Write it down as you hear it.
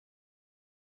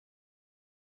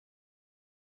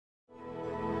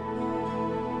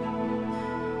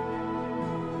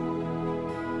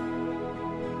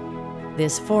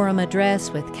This forum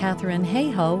address with Katharine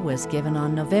Hayhoe was given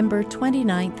on November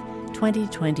 29,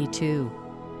 2022.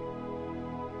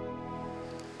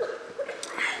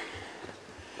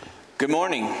 Good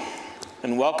morning,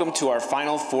 and welcome to our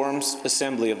final Forums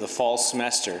Assembly of the fall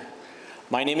semester.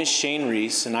 My name is Shane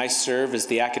Reese, and I serve as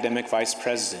the Academic Vice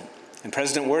President, and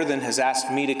President Worthen has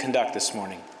asked me to conduct this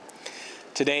morning.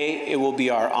 Today, it will be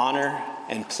our honor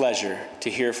and pleasure to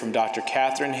hear from Dr.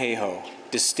 Katharine Hayhoe,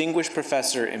 Distinguished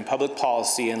Professor in Public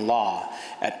Policy and Law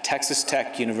at Texas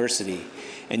Tech University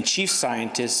and Chief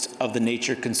Scientist of the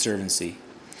Nature Conservancy,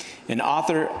 and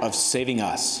author of Saving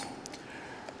Us.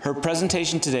 Her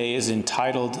presentation today is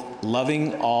entitled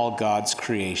Loving All God's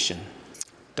Creation.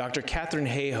 Dr. Katharine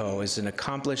Hayhoe is an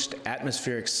accomplished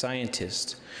atmospheric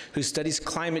scientist who studies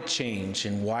climate change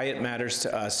and why it matters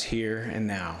to us here and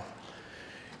now.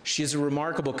 She is a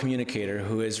remarkable communicator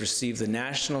who has received the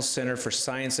National Center for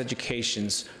Science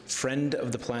Education's Friend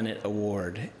of the Planet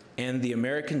Award and the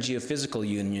American Geophysical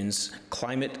Union's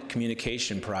Climate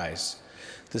Communication Prize,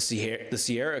 the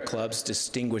Sierra Club's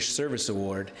Distinguished Service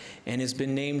Award, and has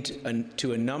been named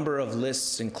to a number of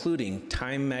lists including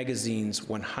Time Magazine's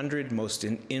 100 Most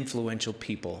Influential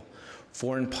People,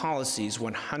 Foreign Policy's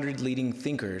 100 Leading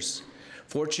Thinkers,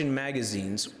 Fortune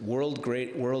Magazine's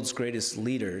World's Greatest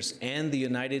Leaders, and the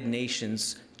United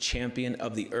Nations Champion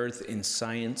of the Earth in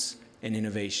Science and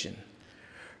Innovation.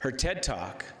 Her TED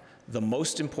Talk, The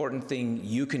Most Important Thing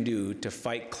You Can Do to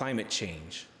Fight Climate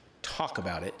Change, Talk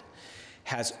About It,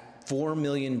 has 4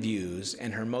 million views,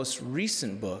 and her most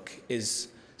recent book is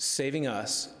Saving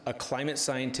Us, A Climate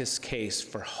Scientist's Case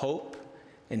for Hope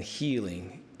and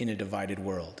Healing in a Divided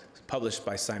World, published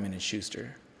by Simon &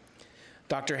 Schuster.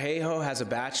 Dr. Hayhoe has a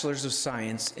Bachelor's of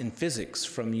Science in Physics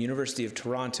from the University of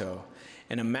Toronto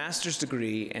and a master's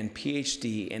degree and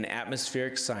PhD in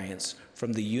Atmospheric Science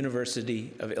from the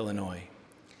University of Illinois.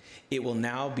 It will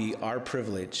now be our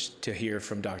privilege to hear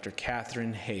from Dr.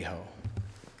 Katharine Hayhoe.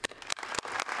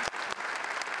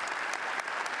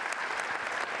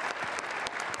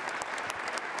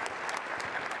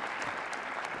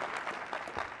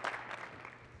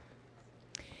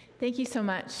 Thank you so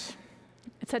much.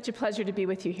 It's such a pleasure to be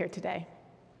with you here today.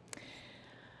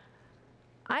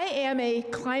 I am a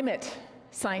climate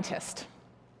scientist.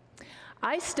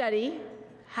 I study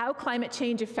how climate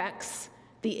change affects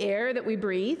the air that we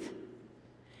breathe,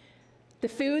 the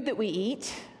food that we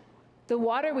eat, the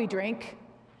water we drink,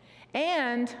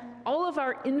 and all of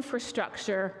our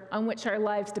infrastructure on which our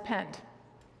lives depend.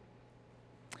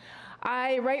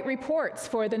 I write reports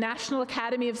for the National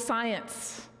Academy of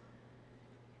Science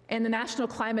and the National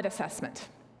Climate Assessment.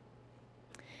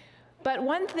 But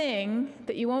one thing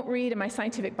that you won't read in my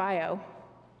scientific bio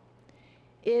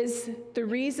is the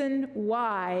reason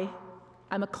why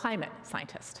I'm a climate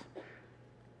scientist.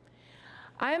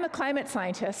 I am a climate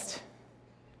scientist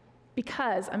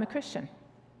because I'm a Christian.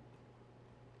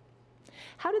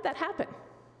 How did that happen?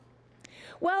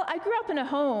 Well, I grew up in a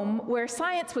home where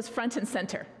science was front and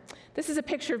center. This is a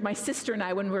picture of my sister and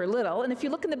I when we were little, and if you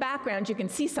look in the background, you can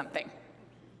see something.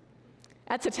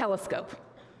 That's a telescope.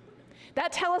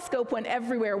 That telescope went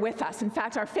everywhere with us. In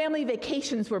fact, our family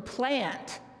vacations were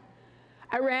planned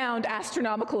around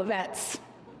astronomical events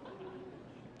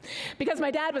because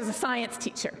my dad was a science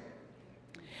teacher.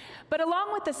 But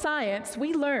along with the science,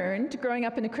 we learned, growing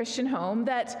up in a Christian home,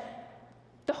 that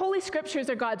the Holy Scriptures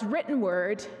are God's written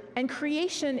word and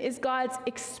creation is God's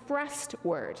expressed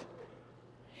word.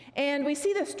 And we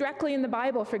see this directly in the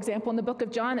Bible. For example, in the book of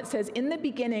John, it says, "In the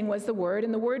beginning was the Word,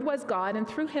 and the Word was God, and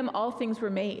through him all things were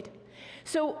made."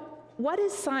 So what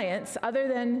is science other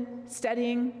than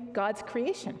studying God's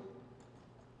creation?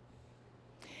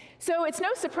 So it's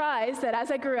no surprise that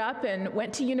as I grew up and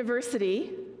went to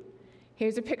university,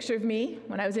 here's a picture of me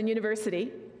when I was in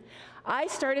university, I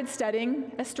started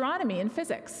studying astronomy and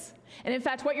physics. And in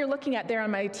fact, what you're looking at there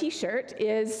on my t-shirt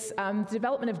is the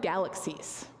development of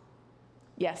galaxies.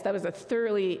 Yes, that was a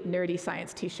thoroughly nerdy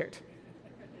science t-shirt.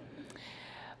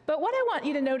 But what I want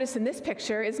you to notice in this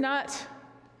picture is not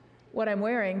what I'm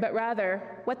wearing, but rather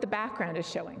what the background is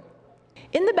showing.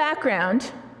 In the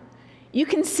background, you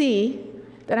can see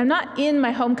that I'm not in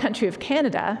my home country of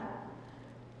Canada.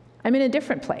 I'm in a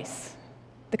different place,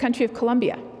 the country of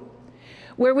Colombia,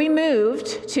 where we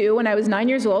moved to when I was 9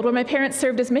 years old, where my parents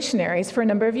served as missionaries for a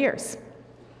number of years.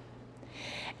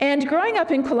 And growing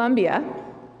up in Colombia,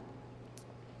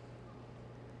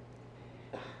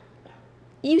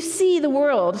 you see the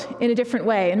world in a different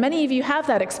way, and many of you have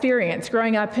that experience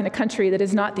growing up in a country that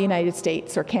is not the United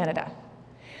States or Canada.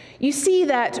 You see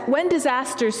that when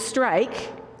disasters strike,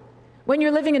 When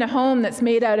you're living in a home that's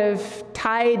made out of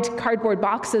tied cardboard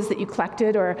boxes that you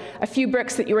collected or a few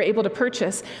bricks that you were able to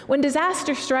purchase, when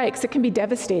disaster strikes, it can be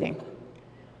devastating.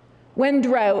 When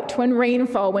drought, when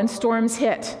rainfall, when storms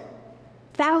hit,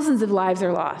 thousands of lives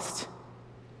are lost.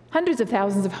 Hundreds of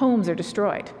thousands of homes are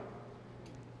destroyed.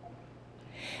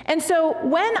 And so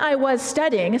when I was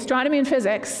studying astronomy and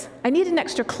physics, I needed an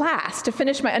extra class to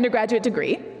finish my undergraduate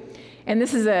degree. And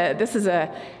this is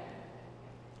a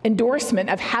endorsement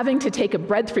of having to take a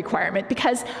breadth requirement,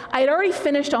 because I had already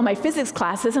finished all my physics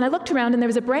classes, and I looked around and there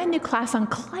was a brand new class on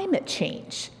climate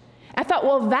change. I thought,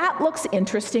 well, that looks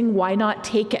interesting, why not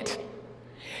take it?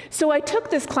 So I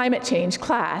took this climate change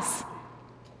class,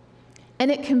 and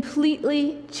it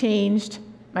completely changed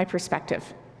my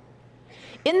perspective.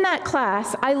 In that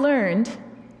class, I learned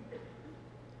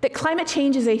that climate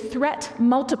change is a threat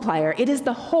multiplier. It is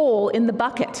the hole in the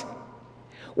bucket.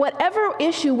 Whatever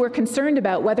issue we're concerned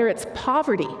about, whether it's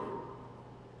poverty,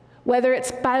 whether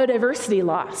it's biodiversity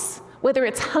loss, whether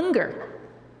it's hunger,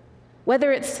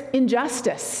 whether it's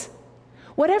injustice,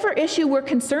 whatever issue we're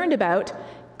concerned about,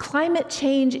 climate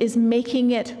change is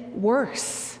making it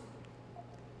worse.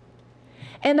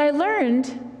 And I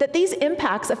learned that these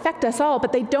impacts affect us all,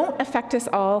 but they don't affect us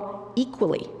all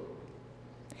equally.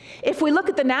 If we look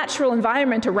at the natural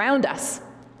environment around us,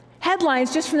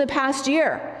 headlines just from the past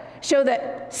year show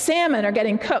that salmon are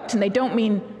getting cooked, and they don't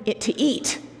mean it to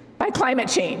eat, by climate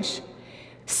change.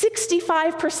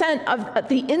 65% of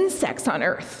the insects on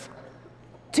Earth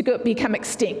to become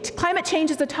extinct. Climate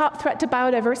change is the top threat to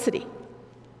biodiversity.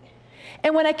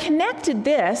 And when I connected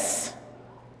this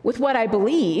with what I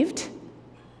believed,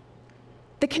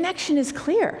 the connection is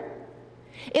clear.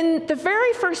 In the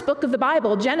very first book of the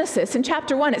Bible, Genesis, in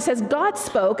chapter 1, it says, God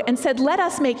spoke and said, let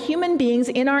us make human beings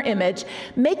in our image,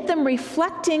 make them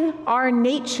reflecting our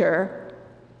nature,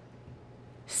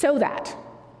 so that.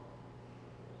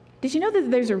 Did you know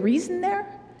that there's a reason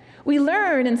there? We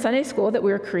learn in Sunday school that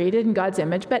we were created in God's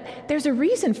image, but there's a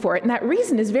reason for it, and that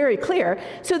reason is very clear,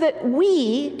 so that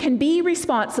we can be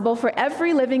responsible for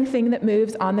every living thing that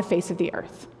moves on the face of the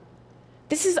earth.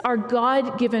 This is our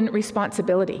God-given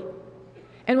responsibility.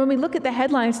 And when we look at the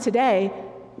headlines today,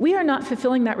 we are not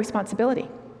fulfilling that responsibility.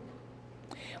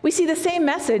 We see the same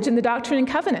message in the Doctrine and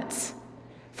Covenants.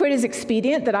 For it is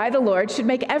expedient that I, the Lord, should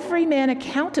make every man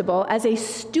accountable as a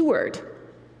steward.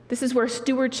 This is where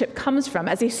stewardship comes from,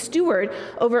 as a steward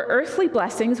over earthly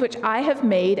blessings which I have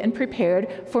made and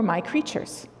prepared for my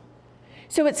creatures.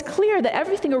 So it's clear that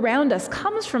everything around us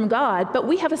comes from God, but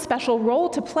we have a special role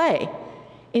to play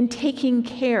in taking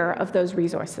care of those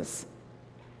resources.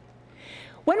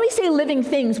 When we say living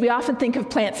things, we often think of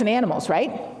plants and animals,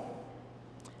 right?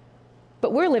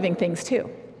 But we're living things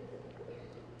too.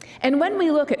 And when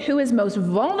we look at who is most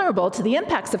vulnerable to the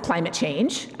impacts of climate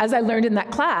change, as I learned in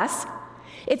that class,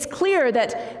 it's clear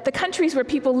that the countries where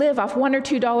people live off $1 or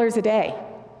 $2 a day,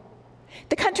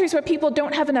 the countries where people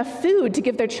don't have enough food to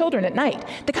give their children at night,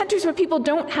 the countries where people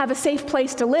don't have a safe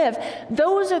place to live,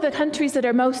 those are the countries that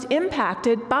are most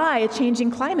impacted by a changing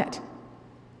climate.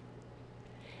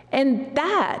 And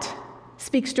that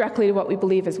speaks directly to what we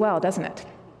believe as well, doesn't it?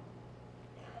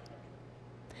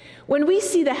 When we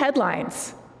see the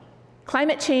headlines,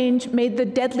 climate change made the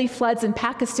deadly floods in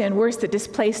Pakistan worse that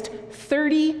displaced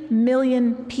 30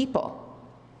 million people.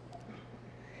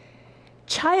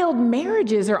 Child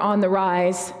marriages are on the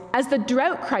rise as the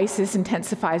drought crisis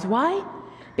intensifies. Why?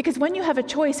 Because when you have a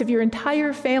choice of your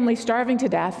entire family starving to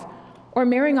death or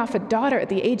marrying off a daughter at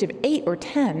the age of 8 or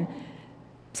 10,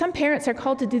 some parents are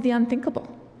called to do the unthinkable.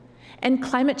 And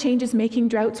climate change is making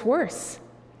droughts worse.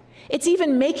 It's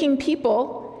even making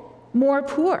people more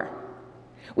poor.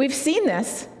 We've seen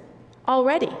this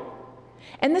already.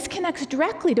 And this connects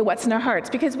directly to what's in our hearts,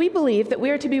 because we believe that we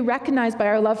are to be recognized by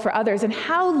our love for others. And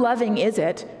how loving is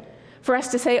it for us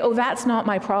to say, oh, that's not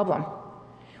my problem,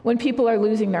 when people are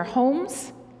losing their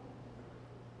homes,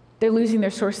 they're losing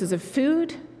their sources of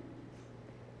food,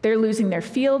 they're losing their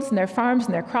fields and their farms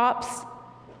and their crops,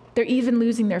 they're even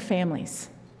losing their families.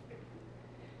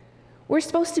 We're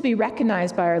supposed to be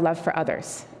recognized by our love for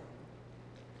others.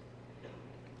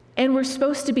 And we're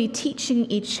supposed to be teaching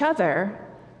each other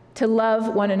to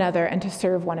love one another and to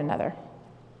serve one another.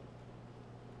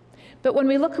 But when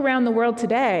we look around the world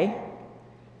today,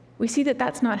 we see that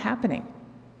that's not happening.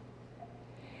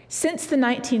 Since the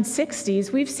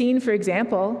 1960s, we've seen, for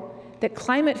example, that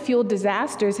climate-fueled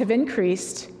disasters have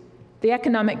increased the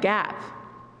economic gap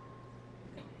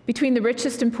between the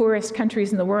richest and poorest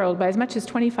countries in the world by as much as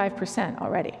 25%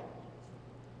 already.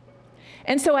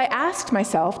 And so I asked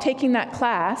myself, taking that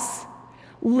class,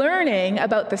 learning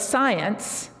about the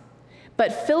science,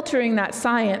 but filtering that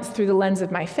science through the lens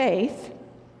of my faith,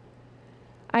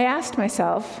 I asked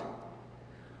myself,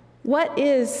 what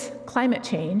is climate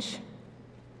change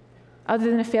other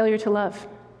than a failure to love?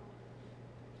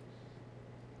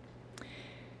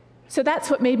 So that's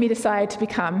what made me decide to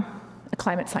become a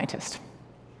climate scientist.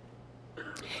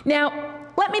 Now,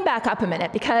 let me back up a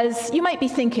minute, because you might be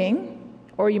thinking,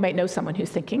 or you might know someone who's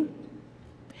thinking,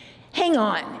 hang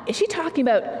on, is she talking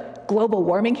about global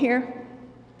warming here?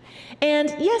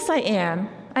 And yes, I am.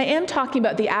 I am talking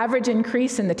about the average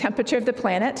increase in the temperature of the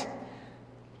planet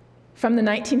from the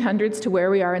 1900s to where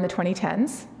we are in the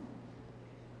 2010s.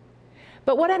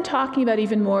 But what I'm talking about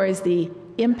even more is the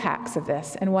impacts of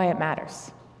this and why it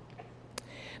matters.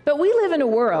 But we live in a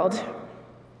world,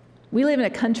 we live in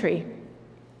a country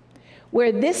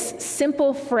where this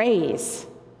simple phrase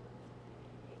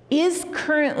is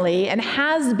currently, and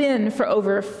has been for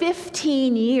over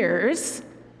 15 years,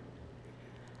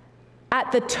 at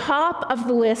the top of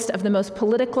the list of the most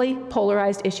politically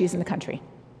polarized issues in the country.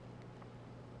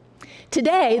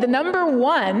 Today, the number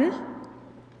one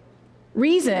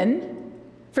reason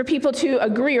for people to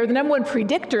agree, or the number one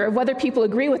predictor of whether people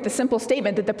agree with the simple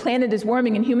statement that the planet is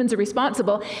warming and humans are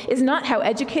responsible, is not how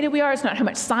educated we are, it's not how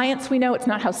much science we know, it's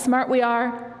not how smart we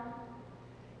are.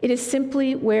 It is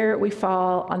simply where we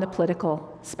fall on the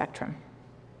political spectrum.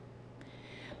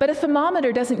 But a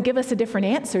thermometer doesn't give us a different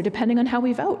answer depending on how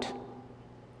we vote.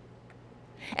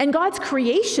 And God's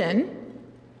creation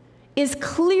is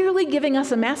clearly giving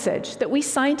us a message that we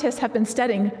scientists have been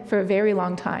studying for a very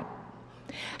long time.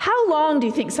 How long do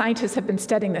you think scientists have been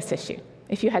studying this issue,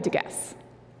 if you had to guess?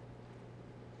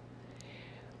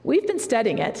 We've been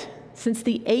studying it since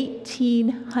the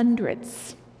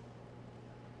 1800s.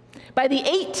 By the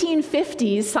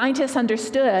 1850s, scientists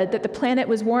understood that the planet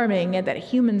was warming and that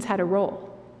humans had a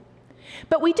role.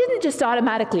 But we didn't just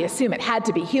automatically assume it had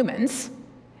to be humans.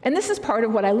 And this is part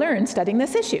of what I learned studying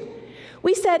this issue.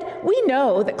 We said, we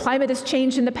know that climate has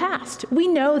changed in the past. We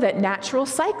know that natural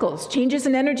cycles, changes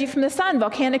in energy from the sun,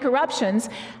 volcanic eruptions,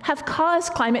 have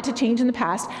caused climate to change in the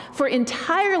past for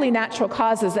entirely natural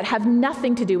causes that have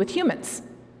nothing to do with humans.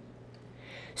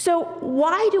 So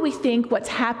why do we think what's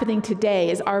happening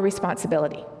today is our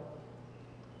responsibility?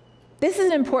 This is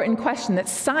an important question that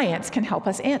science can help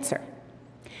us answer.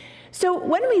 So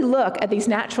when we look at these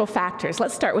natural factors,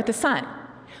 let's start with the sun.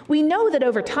 We know that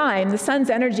over time, the sun's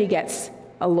energy gets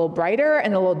a little brighter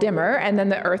and a little dimmer, and then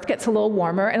the earth gets a little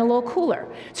warmer and a little cooler,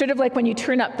 sort of like when you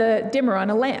turn up the dimmer on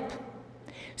a lamp.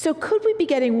 So could we be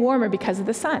getting warmer because of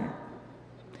the sun?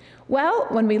 Well,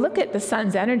 when we look at the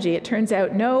sun's energy, it turns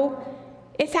out no,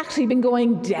 it's actually been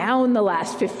going down the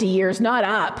last 50 years, not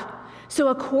up. So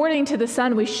according to the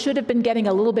sun, we should have been getting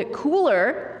a little bit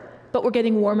cooler, but we're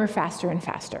getting warmer faster and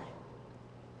faster.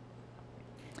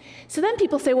 So then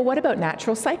people say, well, what about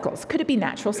natural cycles? Could it be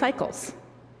natural cycles?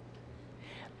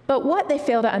 But what they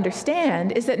fail to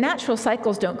understand is that natural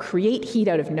cycles don't create heat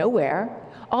out of nowhere.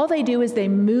 All they do is they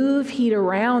move heat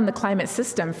around the climate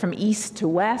system from east to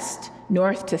west,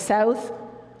 north to south,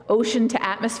 ocean to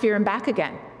atmosphere, and back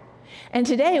again. And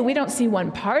today, we don't see one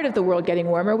part of the world getting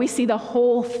warmer, we see the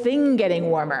whole thing getting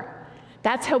warmer.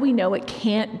 That's how we know it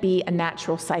can't be a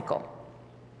natural cycle.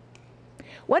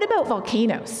 What about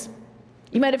volcanoes?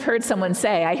 You might have heard someone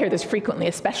say, I hear this frequently,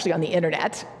 especially on the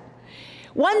internet,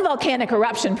 one volcanic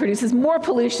eruption produces more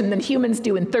pollution than humans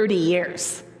do in 30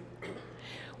 years.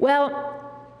 Well,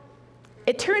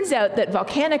 it turns out that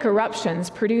volcanic eruptions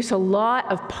produce a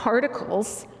lot of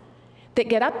particles that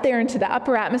get up there into the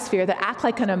upper atmosphere that act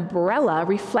like an umbrella,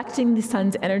 reflecting the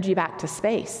sun's energy back to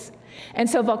space. And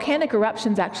so volcanic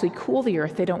eruptions actually cool the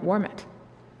earth, they don't warm it.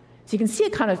 So you can see a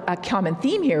kind of a common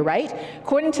theme here, right?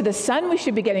 According to the sun, we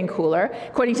should be getting cooler.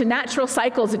 According to natural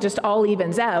cycles, it just all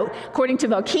evens out. According to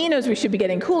volcanoes, we should be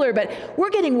getting cooler, but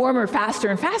we're getting warmer faster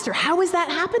and faster. How is that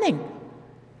happening?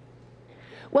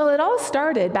 Well, it all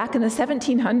started back in the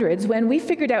 1700s when we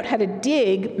figured out how to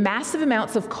dig massive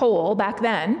amounts of coal back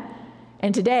then,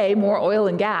 and today more oil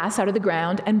and gas out of the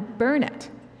ground, and burn it,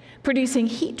 producing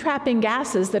heat-trapping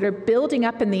gases that are building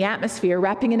up in the atmosphere,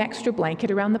 wrapping an extra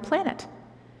blanket around the planet.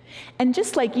 And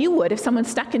just like you would if someone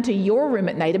snuck into your room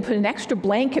at night and put an extra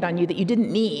blanket on you that you didn't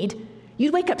need,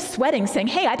 you'd wake up sweating saying,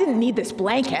 hey, I didn't need this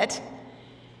blanket.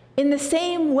 In the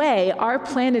same way, our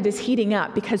planet is heating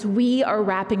up because we are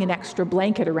wrapping an extra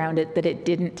blanket around it that it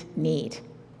didn't need.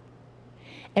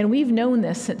 And we've known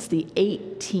this since the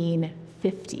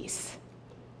 1850s.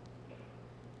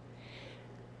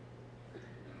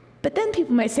 But then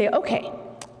people might say, okay,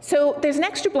 so there's an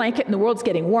extra blanket and the world's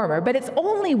getting warmer, but it's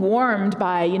only warmed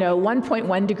by,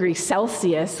 1.1 degrees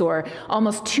Celsius or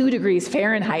almost 2 degrees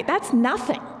Fahrenheit. That's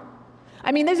nothing.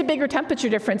 I mean, there's a bigger temperature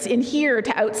difference in here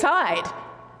to outside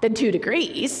than 2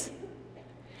 degrees.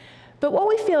 But what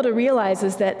we fail to realize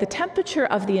is that the temperature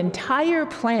of the entire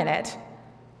planet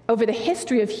over the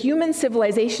history of human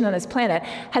civilization on this planet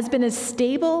has been as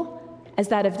stable as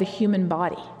that of the human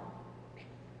body.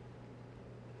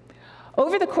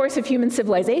 Over the course of human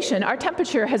civilization, our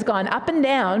temperature has gone up and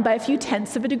down by a few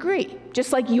tenths of a degree,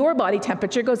 just like your body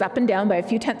temperature goes up and down by a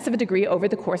few tenths of a degree over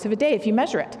the course of a day if you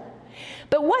measure it.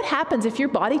 But what happens if your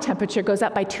body temperature goes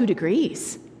up by 2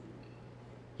 degrees?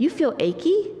 You feel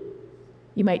achy.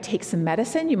 You might take some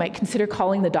medicine. You might consider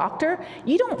calling the doctor.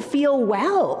 You don't feel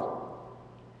well.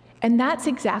 And that's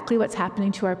exactly what's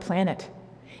happening to our planet.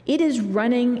 It is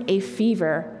running a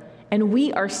fever, and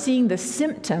we are seeing the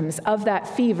symptoms of that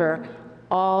fever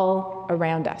all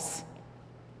around us.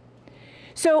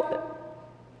 So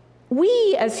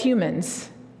we as humans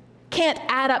can't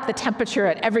add up the temperature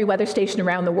at every weather station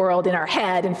around the world in our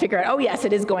head and figure out, oh yes,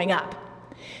 it is going up.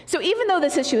 So even though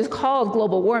this issue is called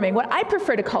global warming, what I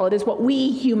prefer to call it is what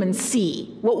we humans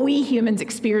see, what we humans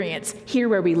experience here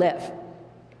where we live.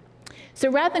 So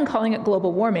rather than calling it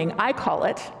global warming, I call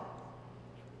it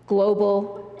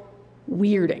global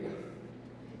weirding.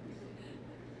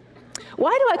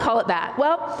 Why do I call it that?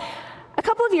 Well, a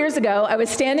couple of years ago, I was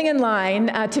standing in line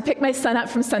to pick my son up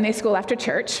from Sunday school after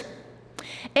church,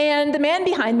 and the man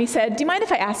behind me said, "Do you mind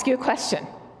if I ask you a question?"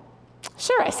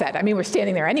 "Sure," I said. I mean, we're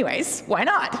standing there anyways. Why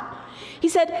not? He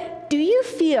said, "Do you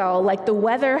feel like the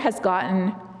weather has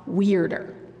gotten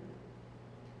weirder?"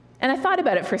 And I thought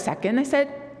about it for a second. I said,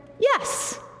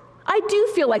 "Yes, I do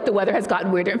feel like the weather has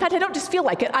gotten weirder. In fact, I don't just feel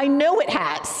like it, I know it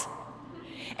has."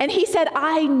 And he said,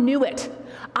 "I knew it.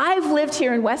 I've lived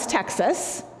here in West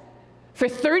Texas for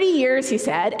 30 years," he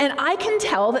said, "and I can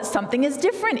tell that something is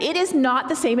different. It is not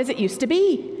the same as it used to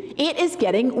be. It is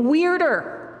getting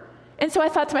weirder." And so I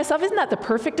thought to myself, isn't that the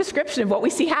perfect description of what we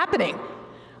see happening?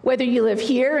 Whether you live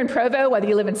here in Provo, whether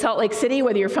you live in Salt Lake City,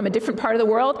 whether you're from a different part of the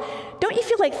world, don't you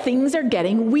feel like things are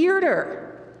getting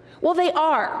weirder? Well, they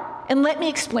are, and let me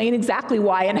explain exactly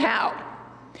why and how.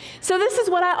 So this is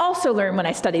what I also learned when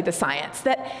I studied the science,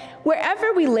 that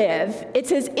wherever we live,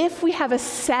 it's as if we have a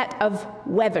set of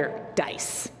weather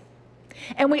dice.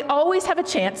 And we always have a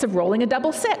chance of rolling a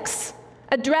double six,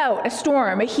 a drought, a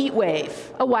storm, a heat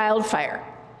wave, a wildfire.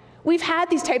 We've had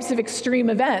these types of extreme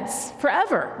events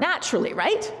forever, naturally,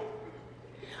 right?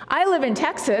 I live in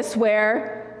Texas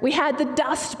where we had the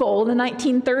Dust Bowl in the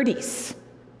 1930s.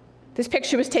 This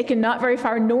picture was taken not very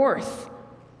far north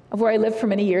of where I lived for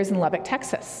many years in Lubbock,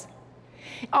 Texas.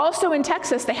 Also in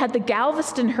Texas, they had the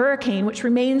Galveston hurricane, which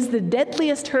remains the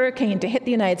deadliest hurricane to hit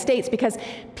the United States because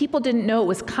people didn't know it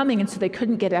was coming, and so they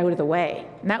couldn't get out of the way.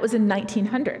 And that was in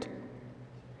 1900.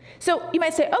 So you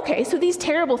might say, okay, so these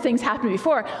terrible things happened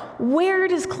before. Where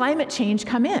does climate change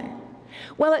come in?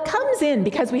 Well, it comes in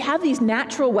because we have these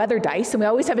natural weather dice, and we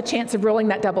always have a chance of rolling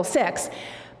that double six.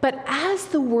 But as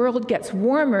the world gets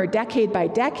warmer decade by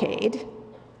decade,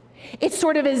 it's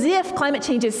sort of as if climate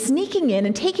change is sneaking in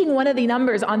and taking one of the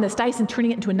numbers on this dice and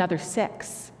turning it into another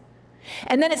six.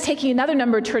 And then it's taking another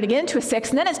number, turning it into a six,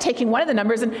 and then it's taking one of the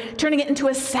numbers and turning it into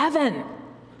a seven.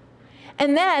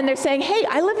 And then they're saying, hey,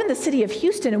 I live in the city of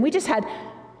Houston, and we just had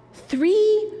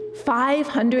 3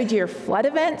 500-year flood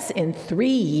events in 3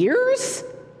 years?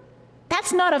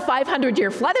 That's not a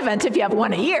 500-year flood event if you have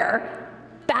one a year.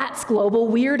 That's global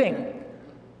weirding.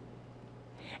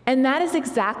 And that is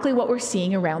exactly what we're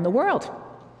seeing around the world.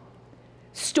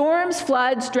 Storms,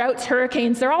 floods, droughts,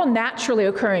 hurricanes, they're all naturally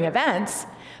occurring events,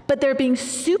 but they're being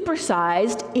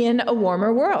supersized in a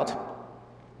warmer world.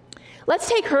 Let's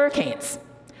take hurricanes.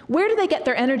 Where do they get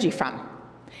their energy from?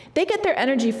 They get their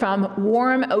energy from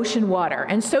warm ocean water,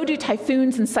 and so do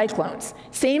typhoons and cyclones.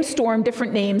 Same storm,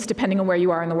 different names depending on where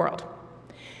you are in the world.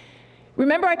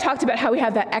 Remember I talked about how we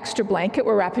have that extra blanket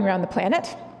we're wrapping around the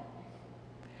planet?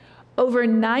 Over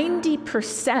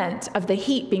 90% of the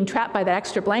heat being trapped by that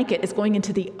extra blanket is going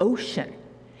into the ocean.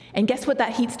 And guess what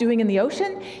that heat's doing in the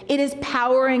ocean? It is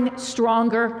powering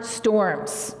stronger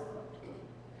storms.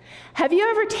 Have you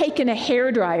ever taken a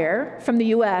hairdryer from the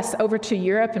US over to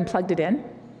Europe and plugged it in?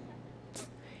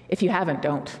 If you haven't,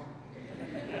 don't.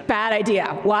 Bad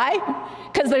idea. Why?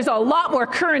 Because there's a lot more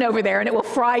current over there and it will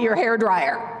fry your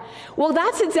hairdryer. Well,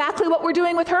 that's exactly what we're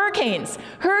doing with hurricanes.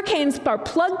 Hurricanes are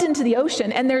plugged into the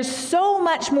ocean, and there's so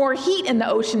much more heat in the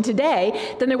ocean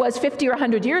today than there was 50 or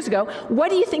 100 years ago. What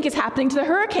do you think is happening to the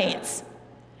hurricanes?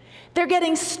 They're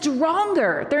getting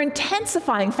stronger. They're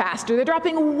intensifying faster. They're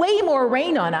dropping way more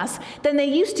rain on us than they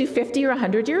used to 50 or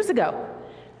 100 years ago.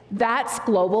 That's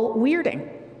global weirding.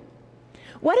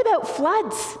 What about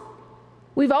floods?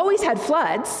 We've always had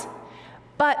floods,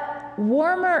 But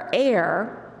warmer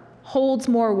air holds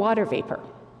more water vapor.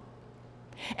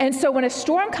 And so when a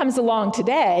storm comes along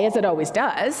today, as it always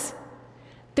does,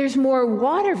 there's more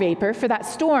water vapor for that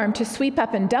storm to sweep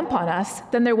up and dump on us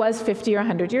than there was 50 or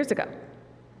 100 years ago.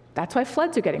 That's why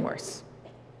floods are getting worse.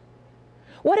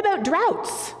 What about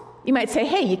droughts? You might say,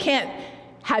 hey, you can't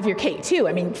have your cake too.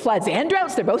 I mean, floods and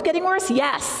droughts, they're both getting worse?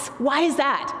 Yes. Why is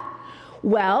that?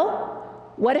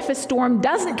 Well, what if a storm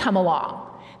doesn't come along?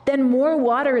 Then more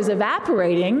water is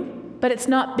evaporating, but it's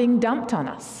not being dumped on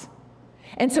us.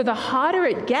 And so the hotter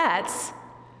it gets,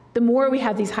 the more we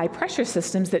have these high pressure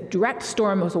systems that direct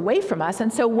storms away from us.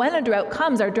 And so when a drought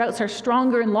comes, our droughts are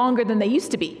stronger and longer than they used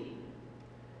to be.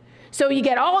 So you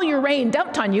get all your rain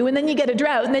dumped on you, and then you get a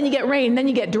drought, and then you get rain, and then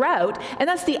you get drought. And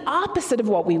that's the opposite of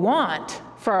what we want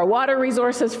for our water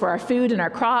resources, for our food and our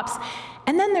crops.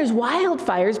 And then there's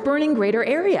wildfires burning greater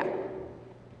area.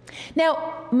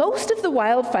 Now, most of the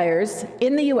wildfires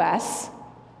in the US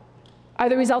are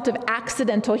the result of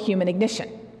accidental human ignition.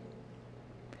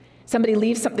 Somebody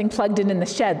leaves something plugged in the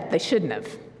shed that they shouldn't have.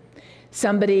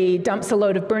 Somebody dumps a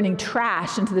load of burning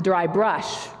trash into the dry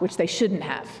brush, which they shouldn't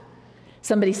have.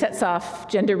 Somebody sets off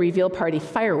gender reveal party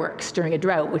fireworks during a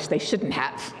drought, which they shouldn't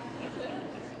have.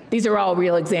 These are all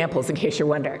real examples, in case you're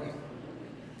wondering.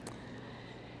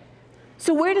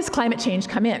 So where does climate change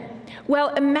come in?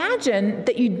 Well, imagine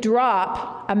that you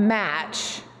drop a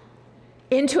match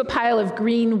into a pile of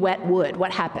green, wet wood.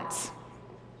 What happens?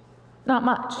 Not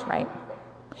much, right?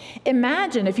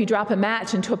 Imagine if you drop a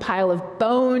match into a pile of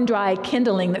bone-dry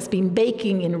kindling that's been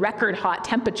baking in record-hot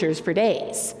temperatures for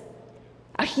days.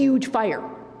 A huge fire.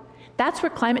 That's where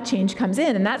climate change comes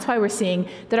in, and that's why we're seeing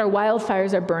that our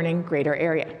wildfires are burning greater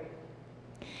area.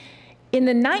 In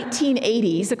the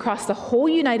 1980s, across the whole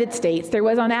United States, there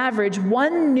was on average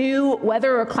one new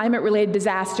weather or climate-related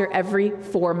disaster every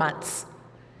 4 months.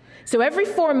 So every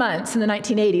 4 months in the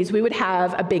 1980s, we would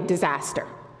have a big disaster,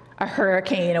 a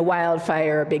hurricane, a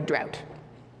wildfire, a big drought.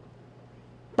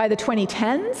 By the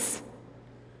 2010s,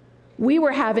 we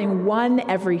were having one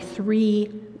every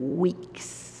 3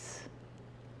 weeks.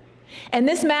 And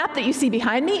this map that you see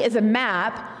behind me is a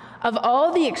map of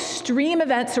all the extreme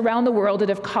events around the world that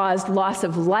have caused loss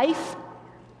of life,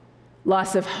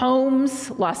 loss of homes,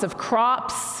 loss of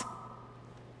crops,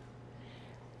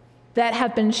 that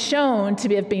have been shown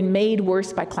to have been made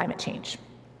worse by climate change.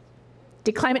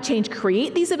 Did climate change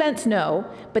create these events? No.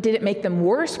 But did it make them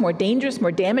worse, more dangerous,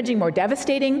 more damaging, more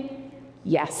devastating?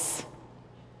 Yes.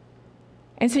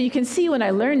 And so you can see when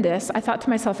I learned this, I thought to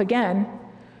myself again,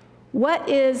 what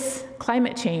is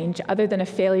climate change other than a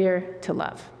failure to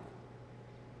love?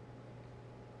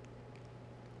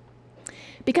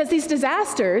 Because these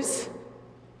disasters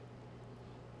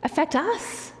affect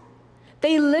us.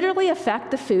 They literally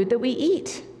affect the food that we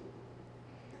eat.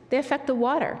 They affect the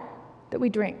water that we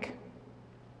drink.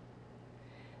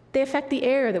 They affect the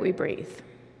air that we breathe.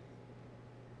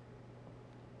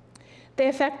 They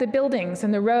affect the buildings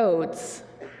and the roads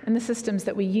and the systems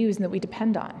that we use and that we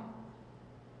depend on.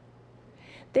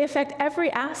 They affect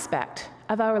every aspect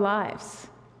of our lives.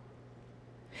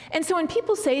 And so when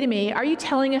people say to me, are you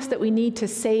telling us that we need to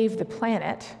save the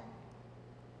planet?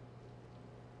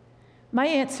 My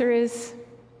answer is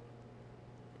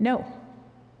no.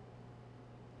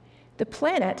 The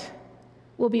planet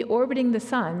will be orbiting the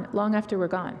sun long after we're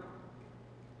gone.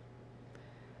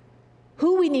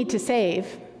 Who we need to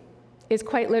save is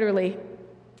quite literally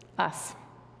us.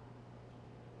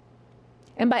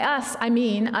 And by us, I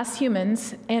mean us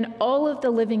humans and all of the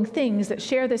living things that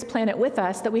share this planet with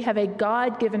us that we have a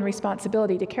God-given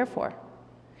responsibility to care for.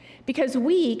 Because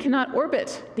we cannot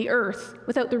orbit the Earth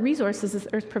without the resources this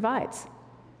Earth provides.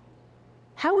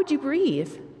 How would you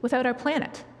breathe without our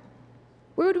planet?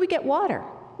 Where would we get water?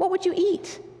 What would you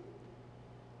eat?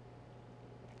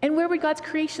 And where would God's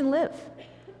creation live?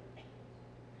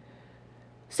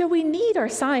 So we need our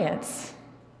science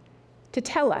to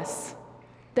tell us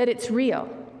that it's real,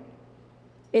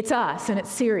 it's us, and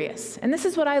it's serious. And this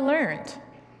is what I learned.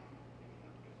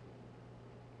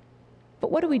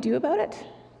 But what do we do about it?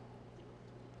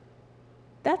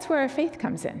 That's where our faith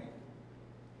comes in.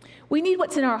 We need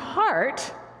what's in our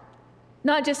heart,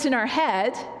 not just in our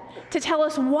head, to tell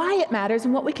us why it matters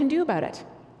and what we can do about it.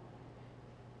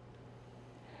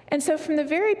 And so from the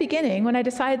very beginning, when I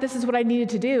decided this is what I needed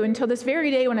to do, until this very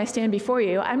day when I stand before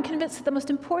you, I'm convinced that the most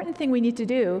important thing we need to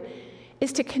do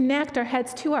is to connect our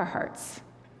heads to our hearts,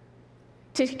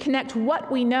 to connect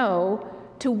what we know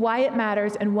to why it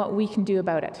matters and what we can do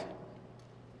about it.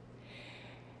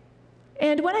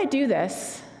 And when I do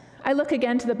this, I look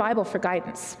again to the Bible for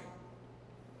guidance.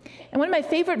 And one of my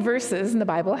favorite verses in the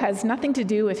Bible has nothing to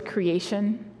do with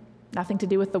creation nothing to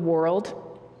do with the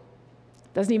world,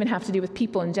 doesn't even have to do with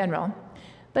people in general,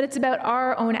 but it's about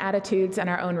our own attitudes and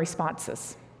our own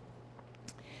responses.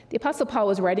 The Apostle Paul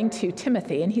was writing to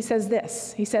Timothy, and he says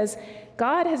this. He says,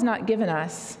 God has not given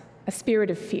us a spirit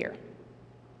of fear.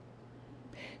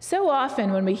 So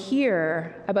often when we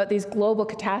hear about these global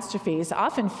catastrophes,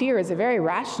 often fear is a very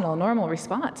rational, normal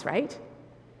response, right?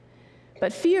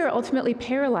 But fear ultimately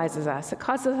paralyzes us. It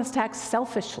causes us to act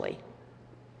selfishly.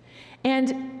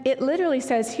 And it literally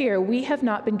says here, we have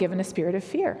not been given a spirit of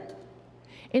fear.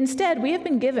 Instead, we have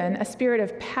been given a spirit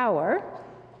of power,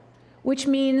 which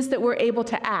means that we're able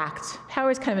to act.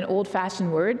 Power is kind of an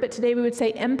old-fashioned word, but today we would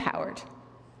say empowered.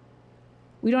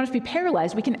 We don't have to be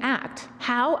paralyzed. We can act.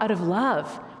 How? Out of love,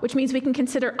 which means we can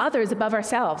consider others above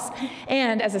ourselves.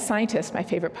 And as a scientist, my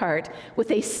favorite part,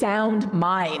 with a sound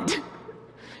mind.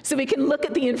 So we can look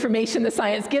at the information the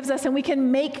science gives us and we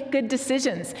can make good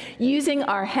decisions using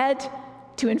our head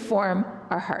to inform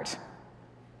our heart.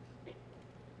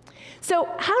 So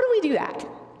how do we do that?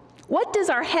 What does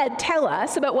our head tell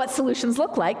us about what solutions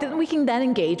look like that we can then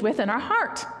engage with in our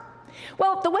heart?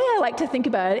 Well, the way I like to think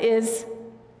about it is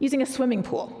using a swimming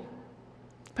pool.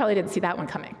 Probably didn't see that one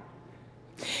coming.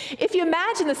 If you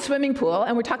imagine the swimming pool,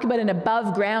 and we're talking about an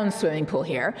above-ground swimming pool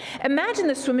here, imagine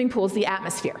the swimming pool is the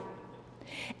atmosphere.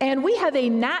 And we have a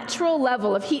natural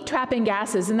level of heat-trapping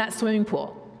gases in that swimming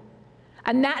pool.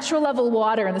 A natural level of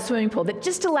water in the swimming pool that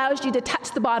just allows you to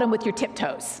touch the bottom with your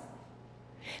tiptoes.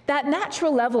 That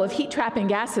natural level of heat-trapping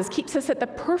gases keeps us at the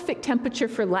perfect temperature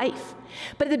for life.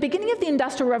 But at the beginning of the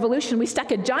Industrial Revolution, we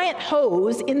stuck a giant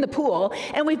hose in the pool,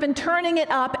 and we've been turning it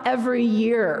up every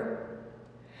year.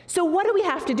 So what do we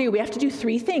have to do? We have to do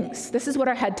three things. This is what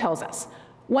our head tells us.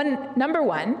 Number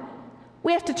one,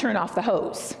 we have to turn off the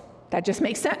hose. That just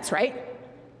makes sense, right?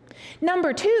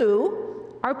 Number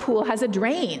two, our pool has a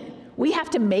drain. We have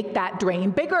to make that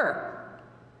drain bigger.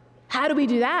 How do we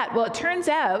do that? Well, it turns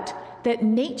out that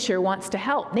nature wants to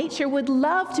help. Nature would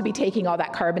love to be taking all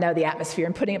that carbon out of the atmosphere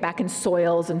and putting it back in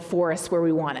soils and forests where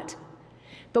we want it.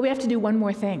 But we have to do one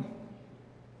more thing.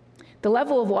 The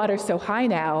level of water is so high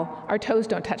now, our toes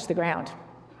don't touch the ground.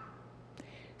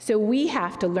 So we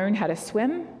have to learn how to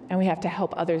swim, and we have to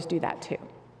help others do that too.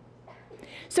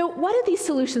 So what do these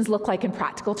solutions look like in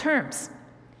practical terms?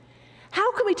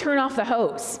 How can we turn off the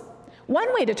hose?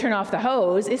 One way to turn off the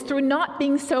hose is through not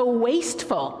being so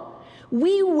wasteful.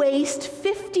 We waste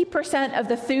 50% of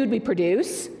the food we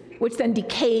produce, which then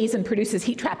decays and produces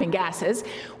heat-trapping gases.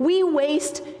 We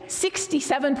waste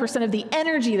 67% of the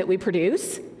energy that we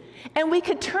produce, and we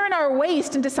could turn our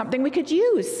waste into something we could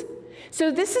use.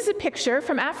 So this is a picture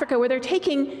from Africa where they're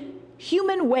taking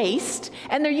human waste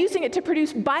and they're using it to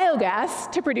produce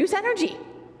biogas to produce energy.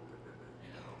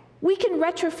 We can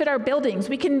retrofit our buildings,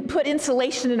 we can put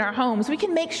insulation in our homes, we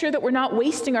can make sure that we're not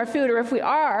wasting our food, or if we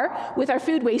are, with our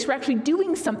food waste, we're actually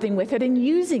doing something with it and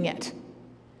using it.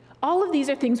 All of these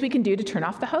are things we can do to turn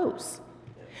off the hose.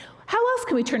 How else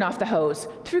can we turn off the hose?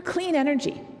 Through clean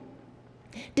energy.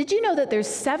 Did you know that there's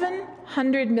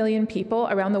 700 million people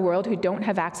around the world who don't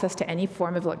have access to any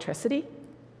form of electricity?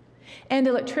 And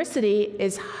electricity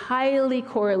is highly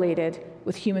correlated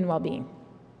with human well-being.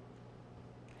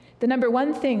 The number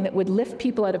one thing that would lift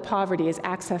people out of poverty is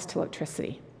access to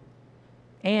electricity.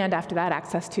 And after that,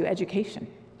 access to education.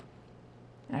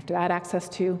 And after that, access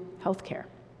to healthcare.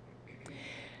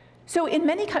 So in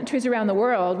many countries around the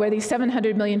world where these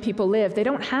 700 million people live, they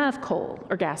don't have coal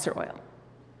or gas or oil.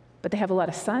 But they have a lot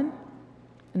of sun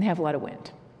and they have a lot of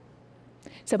wind.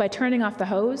 So by turning off the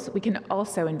hose, we can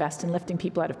also invest in lifting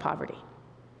people out of poverty.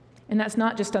 And that's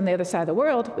not just on the other side of the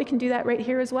world. We can do that right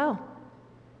here as well.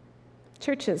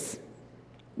 Churches,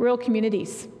 rural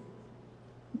communities,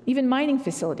 even mining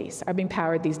facilities are being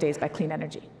powered these days by clean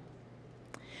energy.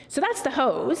 So that's the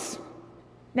hose.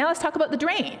 Now let's talk about the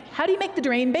drain. How do you make the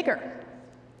drain bigger?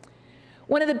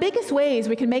 One of the biggest ways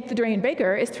we can make the drain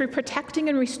bigger is through protecting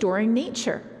and restoring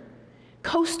nature.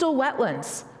 Coastal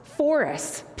wetlands,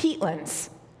 forests, peatlands.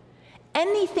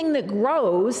 Anything that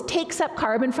grows takes up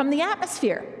carbon from the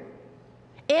atmosphere.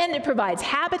 And it provides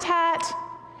habitat,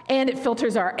 and it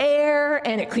filters our air,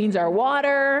 and it cleans our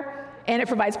water, and it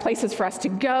provides places for us to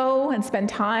go and spend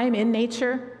time in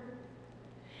nature.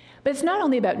 But it's not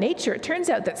only about nature. It turns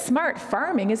out that smart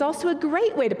farming is also a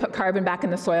great way to put carbon back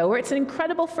in the soil, where it's an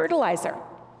incredible fertilizer.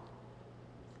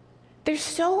 There's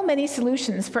so many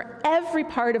solutions for every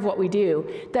part of what we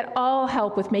do that all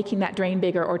help with making that drain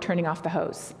bigger or turning off the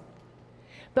hose.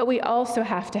 But we also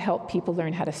have to help people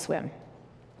learn how to swim.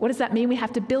 What does that mean? We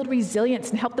have to build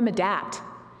resilience and help them adapt.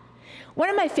 One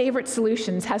of my favorite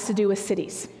solutions has to do with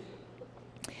cities.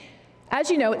 As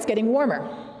you know, it's getting warmer.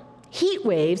 Heat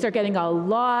waves are getting a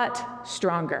lot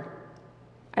stronger.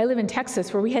 I live in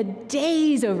Texas where we had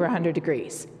days over 100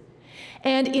 degrees.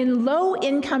 And in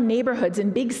low-income neighborhoods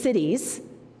in big cities,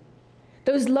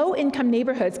 those low-income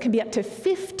neighborhoods can be up to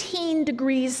 15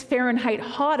 degrees Fahrenheit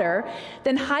hotter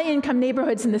than high-income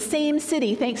neighborhoods in the same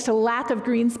city thanks to lack of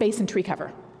green space and tree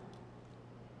cover.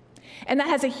 And that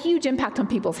has a huge impact on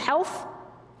people's health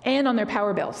and on their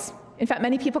power bills. In fact,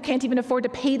 many people can't even afford to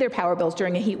pay their power bills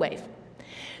during a heat wave.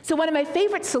 So one of my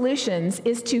favorite solutions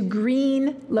is to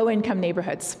green low-income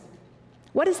neighborhoods.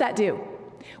 What does that do?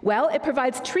 Well, it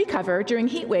provides tree cover during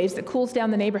heat waves that cools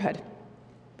down the neighborhood.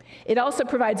 It also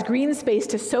provides green space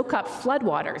to soak up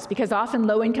floodwaters, because often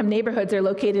low-income neighborhoods are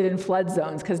located in flood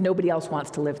zones because nobody else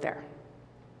wants to live there.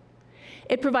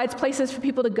 It provides places for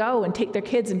people to go and take their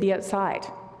kids and be outside.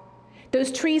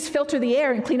 Those trees filter the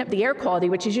air and clean up the air quality,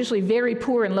 which is usually very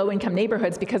poor in low-income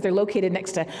neighborhoods because they're located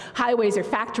next to highways or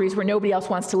factories where nobody else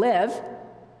wants to live.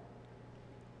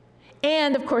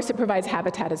 And, of course, it provides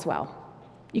habitat as well.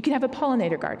 You can have a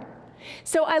pollinator garden.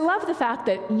 So I love the fact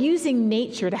that using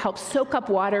nature to help soak up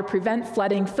water, prevent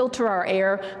flooding, filter our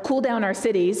air, cool down our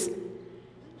cities,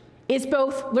 is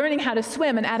both learning how to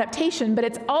swim and adaptation, but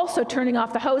it's also turning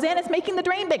off the hose and it's making the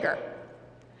drain bigger.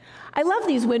 I love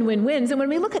these win-win-wins, and when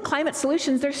we look at climate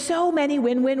solutions, there's so many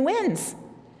win-win-wins.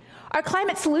 Our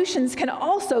climate solutions can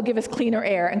also give us cleaner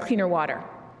air and cleaner water.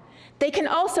 They can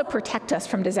also protect us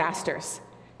from disasters.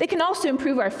 They can also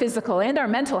improve our physical and our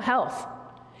mental health.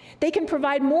 They can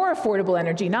provide more affordable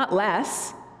energy, not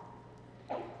less.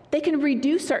 They can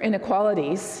reduce our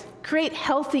inequalities, create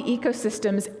healthy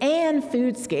ecosystems and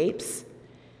foodscapes,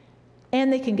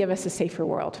 and they can give us a safer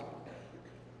world.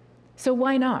 So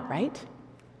why not, right?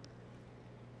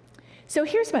 So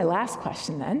here's my last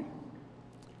question then.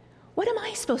 What am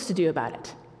I supposed to do about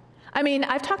it? I mean,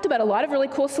 I've talked about a lot of really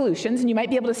cool solutions, and you might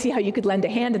be able to see how you could lend a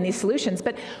hand in these solutions,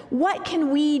 but what can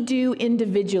we do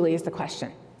individually is the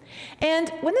question. And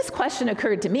when this question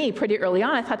occurred to me pretty early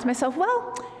on, I thought to myself,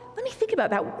 well, let me think about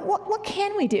that. What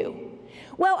can we do?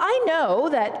 Well, I know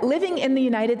that living in the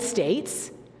United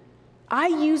States, I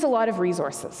use a lot of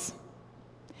resources.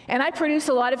 And I produce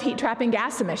a lot of heat-trapping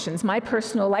gas emissions, my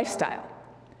personal lifestyle.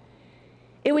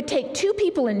 It would take 2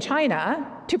 people in China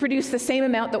to produce the same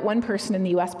amount that 1 person in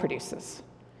the US produces.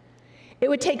 It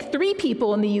would take 3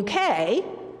 people in the UK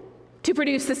to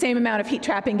produce the same amount of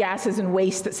heat-trapping gases and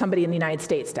waste that somebody in the United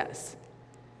States does.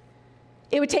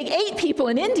 It would take 8 people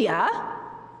in India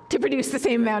to produce the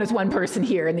same amount as 1 person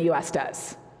here in the US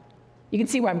does. You can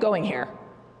see where I'm going here.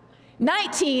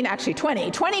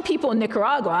 20 people in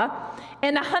Nicaragua,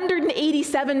 and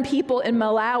 187 people in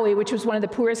Malawi, which was one of the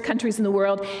poorest countries in the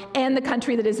world, and the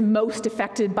country that is most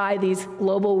affected by these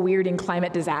global weirding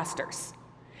climate disasters.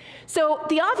 So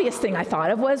the obvious thing I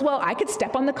thought of was, well, I could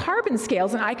step on the carbon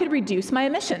scales and I could reduce my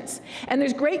emissions. And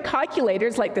there's great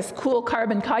calculators like this cool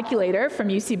carbon calculator from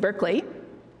UC Berkeley,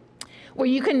 where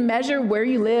you can measure where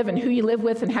you live and who you live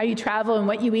with and how you travel and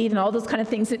what you eat and all those kind of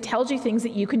things. It tells you things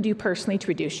that you can do personally to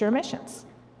reduce your emissions.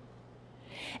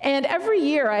 And every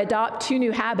year I adopt 2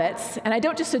 new habits, and I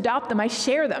don't just adopt them, I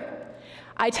share them.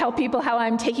 I tell people how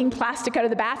I'm taking plastic out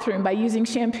of the bathroom by using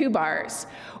shampoo bars,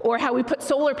 or how we put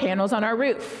solar panels on our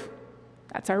roof.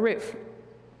 That's our roof.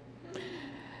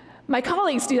 My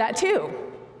colleagues do that too.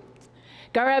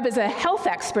 Gaurav is a health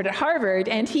expert at Harvard,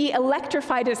 and he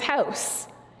electrified his house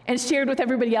and shared with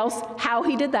everybody else how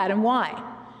he did that and why.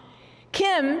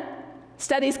 Kim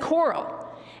studies coral,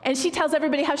 and she tells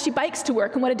everybody how she bikes to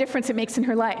work and what a difference it makes in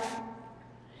her life.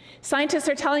 Scientists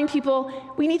are telling people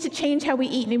we need to change how we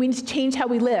eat and we need to change how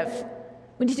we live.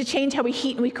 We need to change how we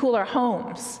heat and we cool our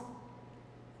homes.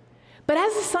 But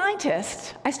as a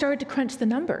scientist, I started to crunch the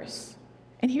numbers,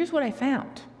 and here's what I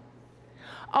found.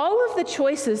 All of the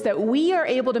choices that we are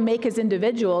able to make as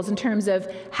individuals in terms of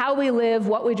how we live,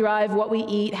 what we drive, what we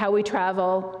eat, how we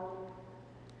travel,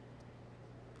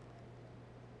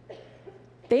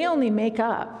 they only make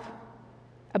up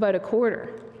about 1/4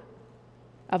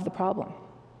 of the problem.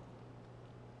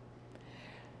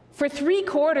 For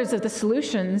 3/4 of the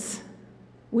solutions,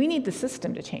 we need the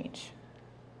system to change.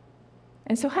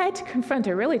 And so I had to confront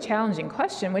a really challenging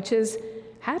question, which is,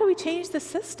 how do we change the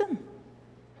system?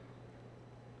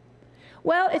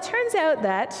 Well, it turns out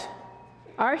that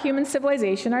our human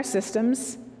civilization, our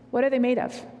systems, what are they made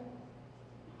of?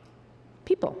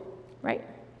 People, right?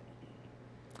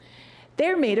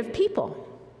 They're made of people.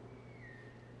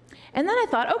 And then I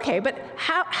thought, okay, but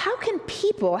how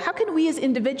can we as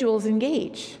individuals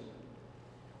engage?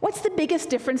 What's the biggest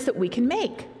difference that we can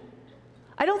make?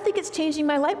 I don't think it's changing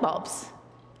my light bulbs,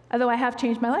 although I have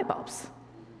changed my light bulbs.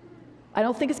 I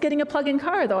don't think it's getting a plug-in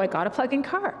car, though I got a plug-in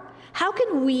car. How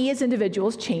can we as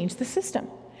individuals change the system?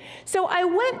 So I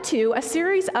went to a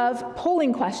series of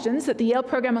polling questions that the Yale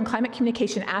Program on Climate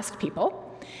Communication asked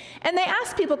people. And they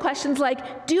asked people questions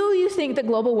like, do you think that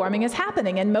global warming is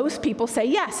happening? And most people say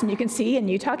yes. And you can see in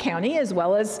Utah County, as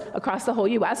well as across the whole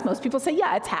US, most people say,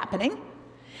 yeah, it's happening.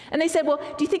 And they said, well,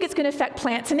 do you think it's going to affect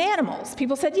plants and animals?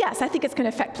 People said, yes, I think it's going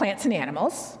to affect plants and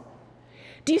animals.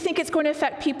 Do you think it's going to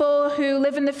affect people who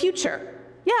live in the future?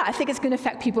 Yeah, I think it's going to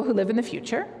affect people who live in the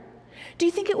future. Do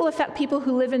you think it will affect people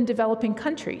who live in developing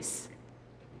countries?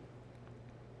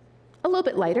 A little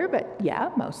bit lighter, but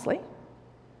yeah, mostly.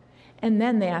 And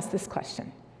then they asked this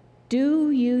question: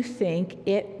 do you think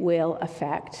it will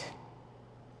affect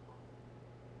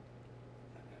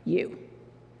you?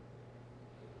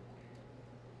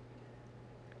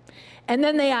 And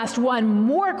then they asked one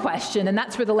more question, and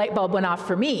that's where the light bulb went off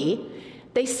for me.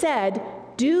 They said,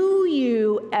 do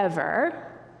you ever,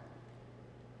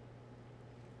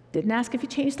 didn't ask if you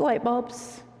changed the light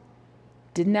bulbs,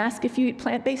 didn't ask if you eat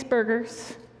plant-based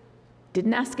burgers,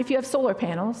 didn't ask if you have solar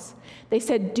panels. They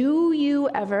said, do you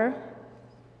ever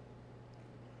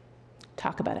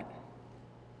talk about it?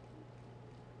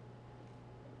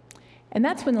 And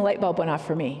that's when the light bulb went off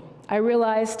for me. I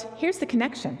realized, here's the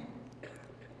connection.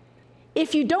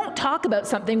 If you don't talk about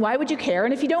something, why would you care?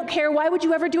 And if you don't care, why would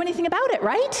you ever do anything about it,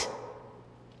 right?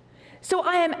 So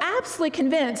I am absolutely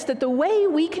convinced that the way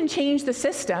we can change the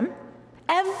system,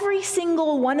 every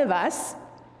single one of us,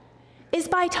 is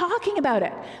by talking about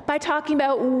it, by talking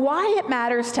about why it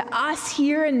matters to us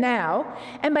here and now,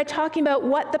 and by talking about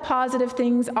what the positive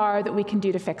things are that we can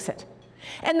do to fix it.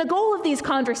 And the goal of these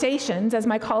conversations, as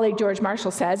my colleague George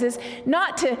Marshall says, is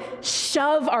not to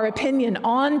shove our opinion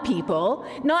on people,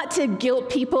 not to guilt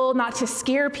people, not to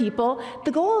scare people.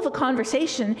 The goal of a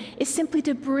conversation is simply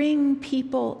to bring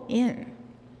people in.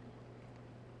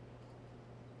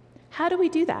 How do we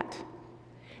do that?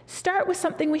 Start with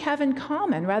something we have in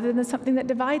common rather than something that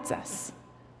divides us.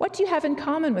 What do you have in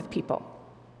common with people?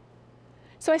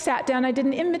 So I sat down, I did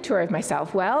an inventory of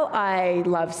myself. Well, I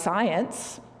love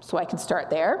science, so I can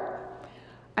start there.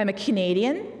 I'm a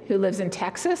Canadian who lives in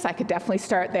Texas. I could definitely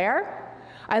start there.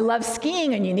 I love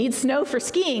skiing, and you need snow for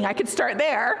skiing. I could start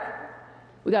there.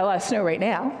 We got a lot of snow right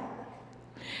now.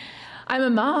 I'm a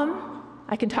mom.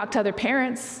 I can talk to other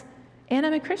parents. And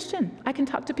I'm a Christian. I can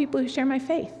talk to people who share my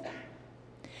faith.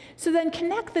 So then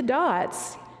connect the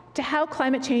dots to how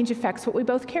climate change affects what we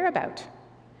both care about.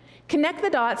 Connect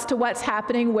the dots to what's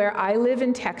happening where I live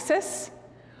in Texas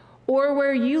or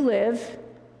where you live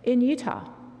in Utah.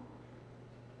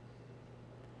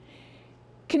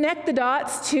 Connect the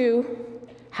dots to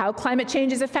how climate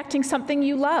change is affecting something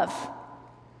you love.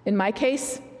 In my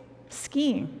case,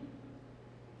 skiing.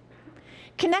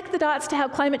 Connect the dots to how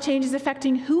climate change is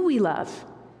affecting who we love.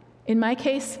 In my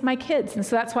case, my kids. And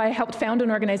so that's why I helped found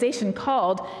an organization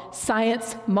called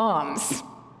Science Moms.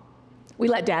 We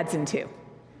let dads in too.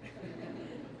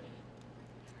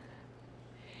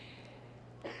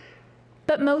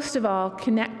 But most of all,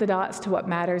 connect the dots to what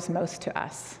matters most to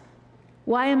us.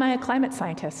 Why am I a climate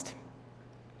scientist?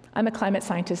 I'm a climate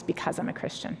scientist because I'm a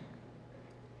Christian.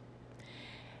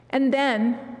 And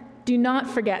then, do not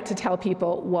forget to tell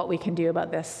people what we can do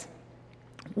about this.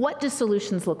 What do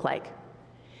solutions look like?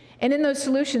 And in those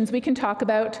solutions, we can talk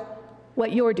about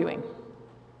what you're doing,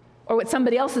 or what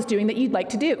somebody else is doing that you'd like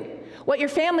to do, what your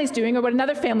family's doing or what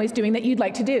another family's doing that you'd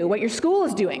like to do, what your school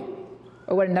is doing,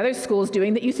 or what another school is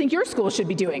doing that you think your school should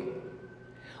be doing,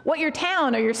 what your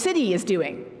town or your city is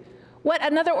doing, what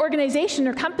another organization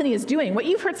or company is doing, what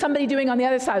you've heard somebody doing on the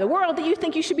other side of the world that you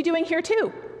think you should be doing here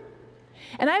too.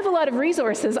 And I have a lot of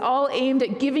resources all aimed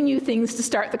at giving you things to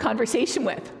start the conversation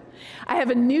with. I have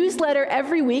a newsletter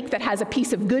every week that has a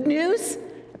piece of good news,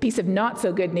 a piece of not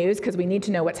so good news, because we need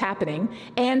to know what's happening,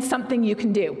 and something you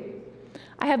can do.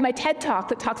 I have my TED Talk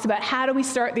that talks about how do we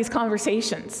start these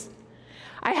conversations.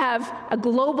 I have a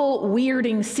global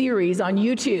weirding series on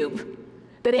YouTube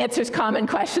that answers common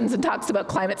questions and talks about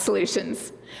climate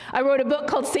solutions. I wrote a book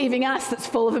called Saving Us that's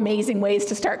full of amazing ways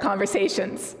to start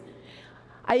conversations.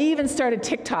 I even started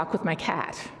TikTok with my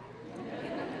cat.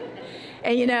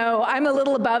 And you know, I'm a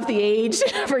little above the age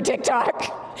for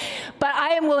TikTok, but I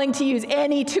am willing to use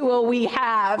any tool we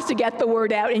have to get the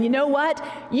word out. And you know what?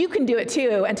 You can do it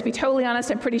too. And to be totally honest,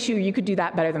 I'm pretty sure you could do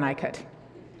that better than I could,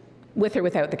 with or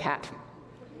without the cat.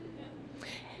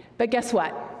 But guess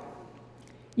what?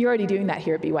 You're already doing that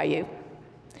here at BYU.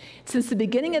 Since the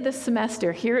beginning of this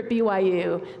semester here at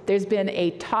BYU, there's been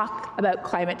a Talk About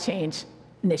Climate Change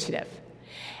initiative.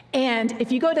 And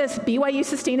if you go to BYU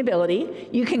Sustainability,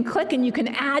 you can click and you can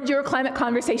add your climate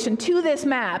conversation to this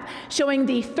map showing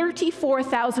the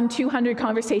 34,200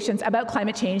 conversations about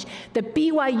climate change that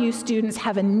BYU students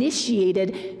have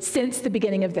initiated since the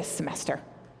beginning of this semester.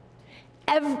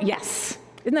 Yes,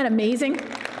 isn't that amazing?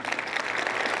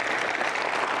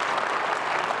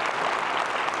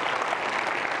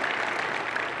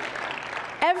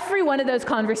 Every one of those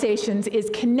conversations is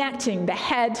connecting the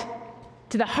head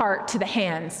to the heart, to the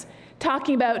hands,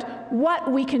 talking about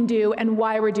what we can do and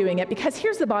why we're doing it. Because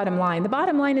here's the bottom line. The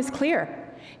bottom line is clear.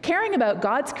 Caring about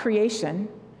God's creation,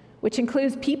 which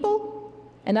includes people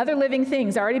and other living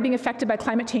things already being affected by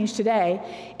climate change today,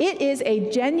 it is a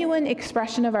genuine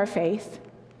expression of our faith.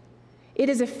 It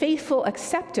is a faithful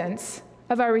acceptance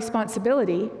of our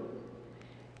responsibility,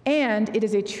 and it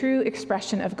is a true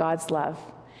expression of God's love.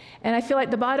 And I feel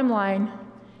like the bottom line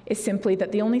is simply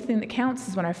that the only thing that counts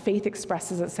is when our faith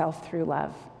expresses itself through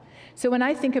love. So when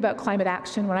I think about climate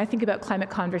action, when I think about climate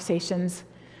conversations,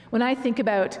 when I think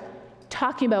about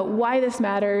talking about why this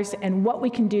matters and what we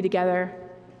can do together,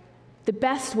 the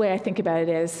best way I think about it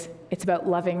is it's about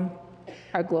loving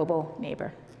our global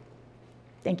neighbor.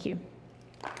 Thank you.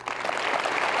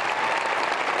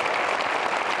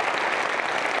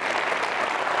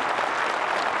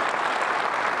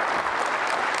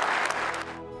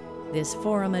 This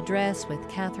forum address with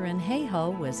Katharine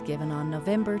Hayhoe was given on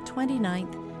November 29,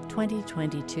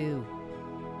 2022.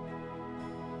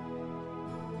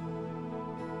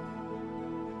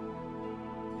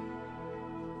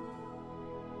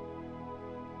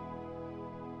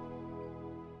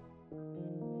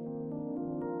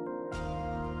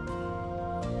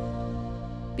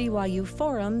 BYU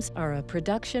Forums are a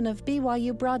production of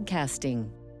BYU Broadcasting.